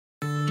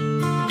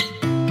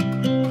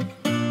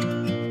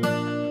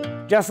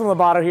Justin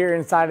Labato here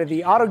inside of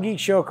the Autogeek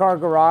Show Car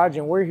Garage,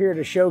 and we're here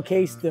to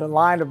showcase the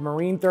line of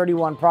Marine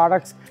 31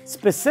 products,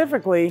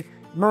 specifically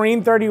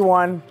Marine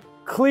 31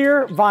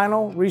 Clear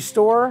Vinyl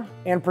Restorer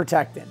and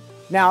Protectant.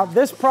 Now,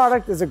 this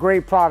product is a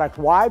great product.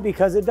 Why?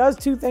 Because it does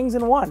two things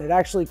in one. It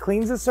actually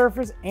cleans the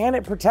surface and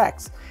it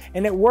protects.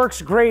 And it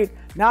works great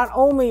not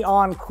only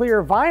on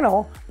clear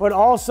vinyl, but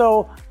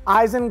also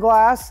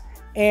eisenglass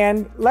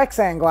and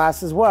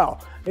eisenglass as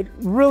well. It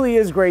really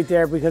is great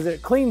there because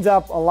it cleans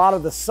up a lot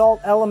of the salt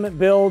element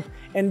build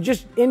and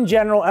just in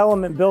general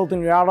element build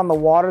when you're out on the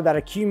water that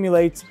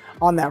accumulates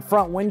on that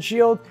front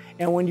windshield.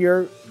 And when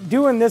you're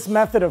doing this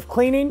method of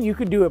cleaning, you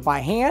could do it by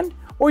hand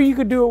or you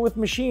could do it with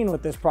machine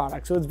with this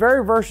product. So it's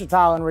very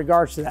versatile in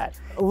regards to that.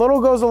 A little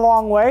goes a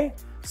long way.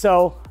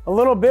 So a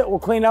little bit will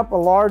clean up a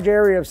large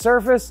area of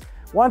surface.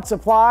 Once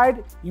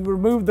applied, you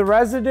remove the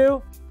residue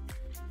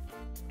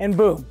and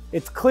boom,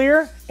 it's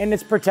clear and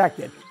it's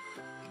protected.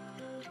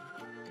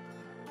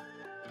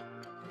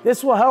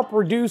 This will help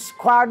reduce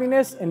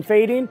cloudiness and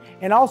fading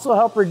and also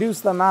help reduce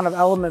the amount of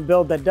element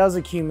build that does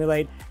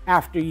accumulate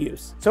after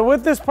use. So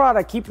with this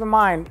product, keep in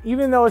mind,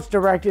 even though it's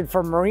directed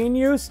for marine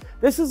use,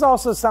 this is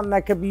also something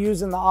that could be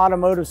used in the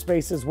automotive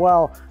space as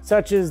well,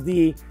 such as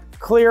the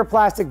clear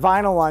plastic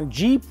vinyl on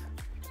Jeep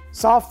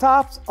soft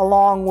tops,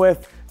 along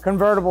with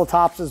convertible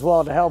tops as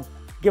well to help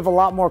give a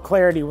lot more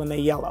clarity when they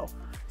yellow.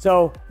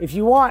 So if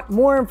you want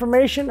more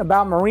information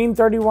about Marine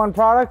 31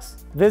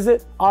 products,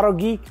 visit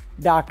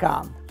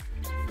autogeek.com.